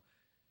 okay, well,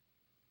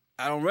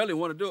 I don't really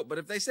want to do it, but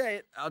if they say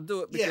it, I'll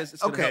do it because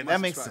it's going to help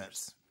my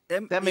subscribers.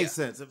 That makes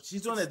sense. If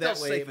she's doing it that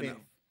way,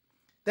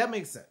 that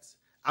makes sense.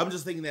 I'm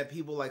just thinking that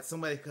people, like,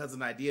 somebody has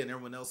an idea and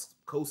everyone else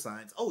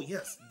co-signs. Oh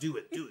yes, do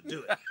it.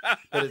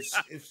 But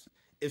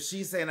if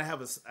she's saying I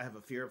have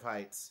a fear of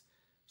heights,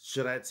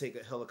 should I take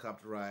a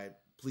helicopter ride?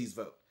 Please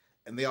vote.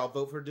 And they all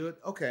vote for her to do it.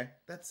 Okay,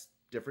 that's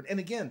different. And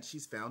again,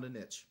 she's found a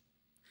niche.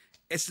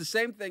 It's the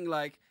same thing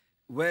like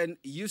when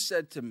you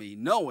said to me,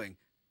 knowing,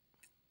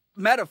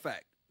 matter of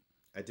fact,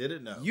 I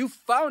didn't know. You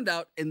found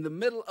out in the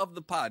middle of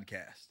the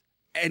podcast,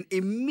 and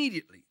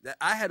immediately that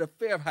I had a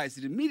fear of heights.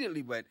 It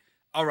immediately went,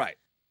 all right,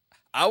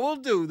 I will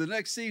do the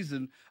next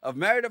season of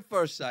Married at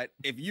First Sight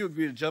if you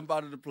agree to jump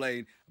out of the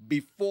plane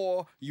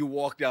before you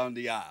walk down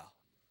the aisle.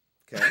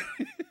 Okay.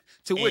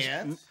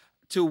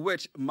 To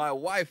which my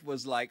wife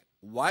was like,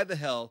 why the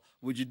hell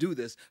would you do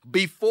this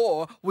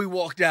before we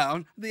walk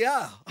down the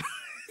aisle?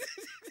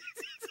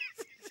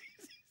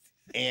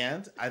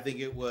 And I think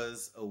it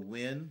was a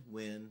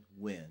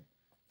win-win-win.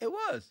 It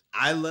was.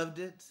 I loved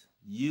it.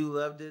 You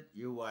loved it.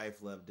 Your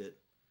wife loved it.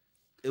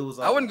 It was.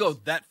 I wouldn't go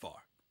that far.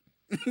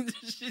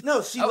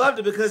 No, she loved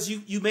it because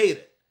you made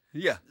it.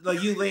 Yeah.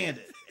 Like you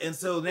landed. And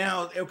so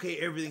now, okay,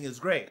 everything is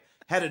great.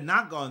 Had it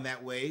not gone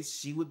that way,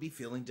 she would be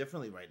feeling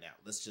differently right now.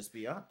 Let's just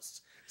be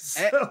honest.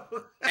 So.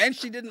 And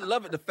she didn't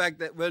love it. The fact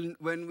that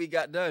when we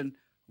got done,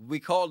 we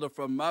called her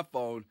from my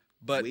phone,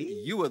 but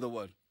you were the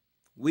one.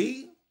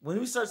 We When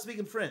we start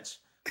speaking French,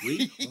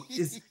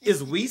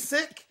 is we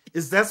sick?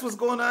 Is that what's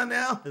going on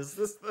now? Is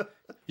this the...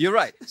 You're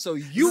right. So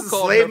you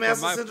called slave her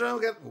master from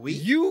syndrome?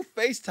 You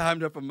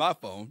FaceTimed her from my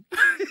phone.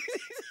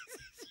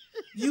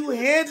 You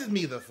handed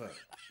me the phone.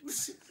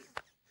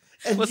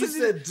 And you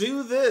said,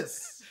 do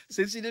this.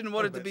 Since you didn't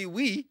want it to be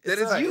we, then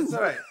it's you. It's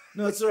all right.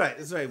 No, it's all right.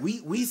 It's all right.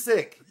 We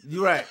sick.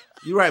 You're right.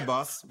 You're right,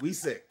 boss. We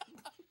sick.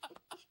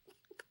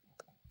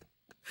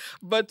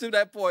 But to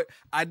that point,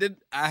 I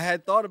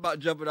had thought about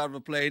jumping out of a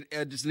plane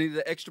and just needed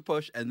an extra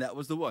push, and that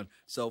was the one.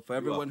 So for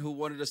everyone who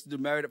wanted us to do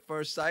Married at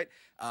First Sight,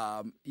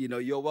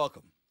 you're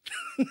welcome.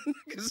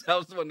 Because I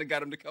was the one that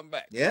got him to come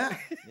back. Yeah.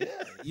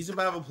 You jump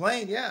out of a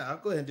plane, yeah. I'll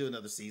go ahead and do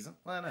another season.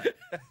 Why not?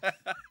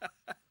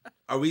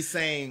 Are we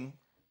saying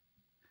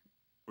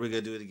we're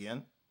going to do it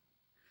again?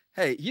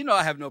 Hey,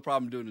 I have no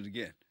problem doing it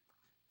again.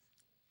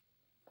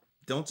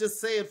 Don't just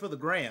say it for the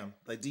gram.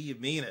 Like, do you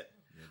mean it?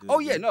 Oh,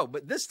 yeah, no.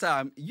 But this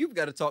time, you've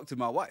got to talk to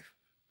my wife.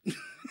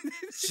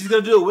 She's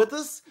going to do it with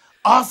us?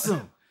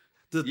 Awesome.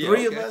 The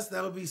three of us,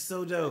 that would be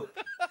so dope.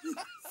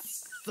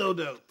 So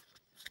dope.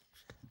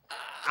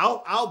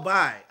 I'll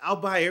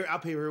pay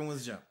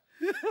everyone's jump.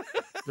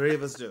 Three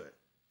of us do it.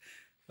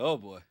 Oh,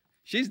 boy.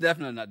 She's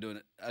definitely not doing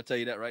it. I'll tell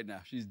you that right now.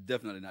 She's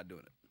definitely not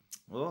doing it.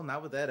 Well,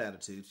 not with that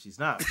attitude. She's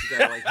not. She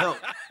got to, help.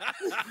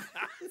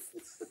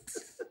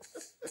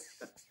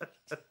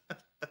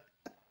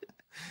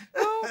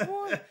 Oh,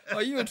 boy.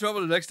 Are you in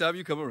trouble the next time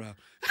you come around?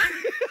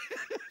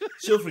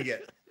 She'll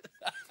forget.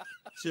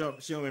 She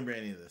don't remember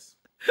any of this.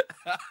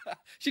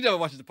 She never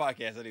watches the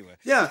podcast anyway.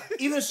 Yeah,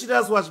 even if she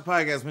does watch the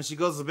podcast, when she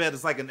goes to bed,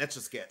 it's like an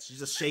Etch-a-Sketch. You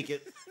just shake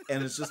it,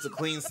 and it's just a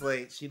clean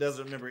slate. She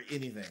doesn't remember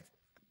anything.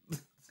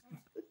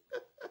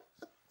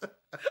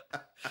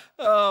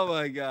 Oh,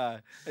 my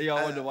God. And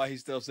y'all wonder why he's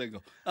still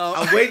single.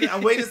 I'm waiting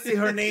to see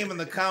her name in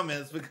the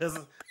comments because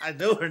I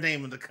know her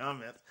name in the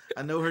comments.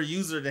 I know her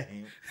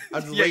username.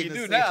 I'm just waiting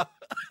to see. Now.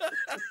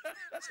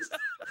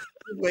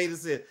 Wait to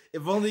see it.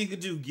 If only you could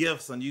do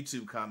GIFs on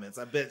YouTube comments.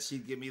 I bet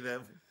she'd give me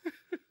that.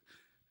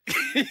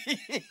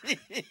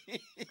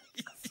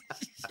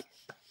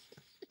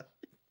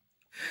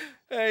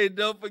 Hey,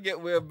 don't forget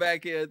we're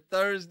back here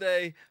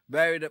Thursday,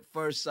 Married at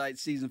First Sight,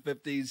 Season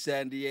 15,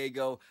 San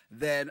Diego.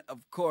 Then,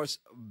 of course,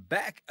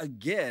 back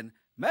again.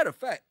 Matter of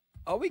fact,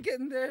 are we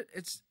getting there?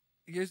 It's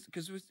because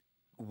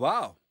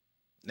wow.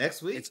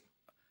 Next week?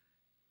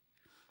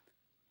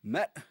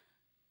 Matter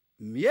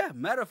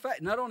of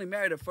fact, not only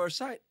Married at First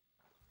Sight,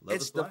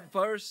 it's the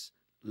first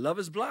Love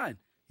is Blind.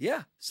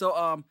 Yeah.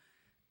 So,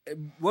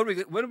 what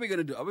are we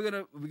gonna do? Are we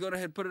gonna go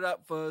ahead and put it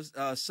out for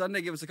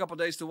Sunday? Give us a couple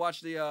days to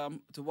watch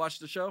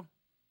the show.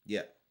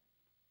 Yeah.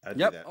 I'll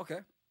do that. Okay.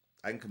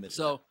 I can commit.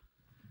 So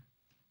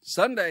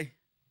Sunday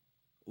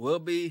we'll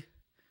be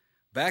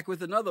back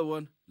with another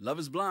one. Love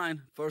is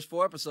Blind. First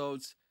 4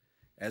 episodes,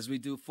 as we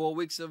do 4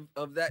 weeks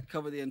of that,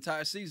 cover the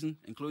entire season,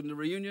 including the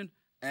reunion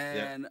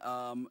and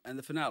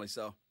the finale.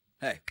 So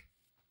hey,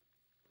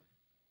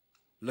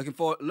 looking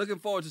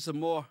forward to some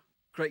more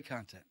great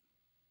content.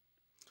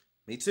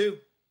 Me too.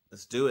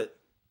 Let's do it.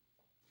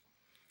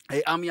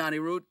 Hey, I'm Yonni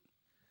Root.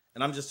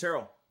 And I'm just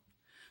Terryl.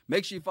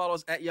 Make sure you follow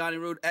us at Yonni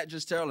Root, at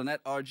Just Terryl, and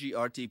at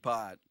RGRT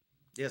Pod.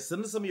 Yeah,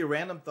 send us some of your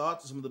random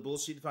thoughts, some of the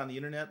bullshit you find on the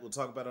internet. We'll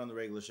talk about it on the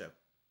regular show.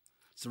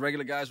 It's the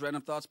Regular Guys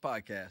Random Thoughts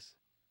Podcast.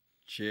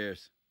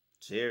 Cheers.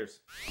 Cheers.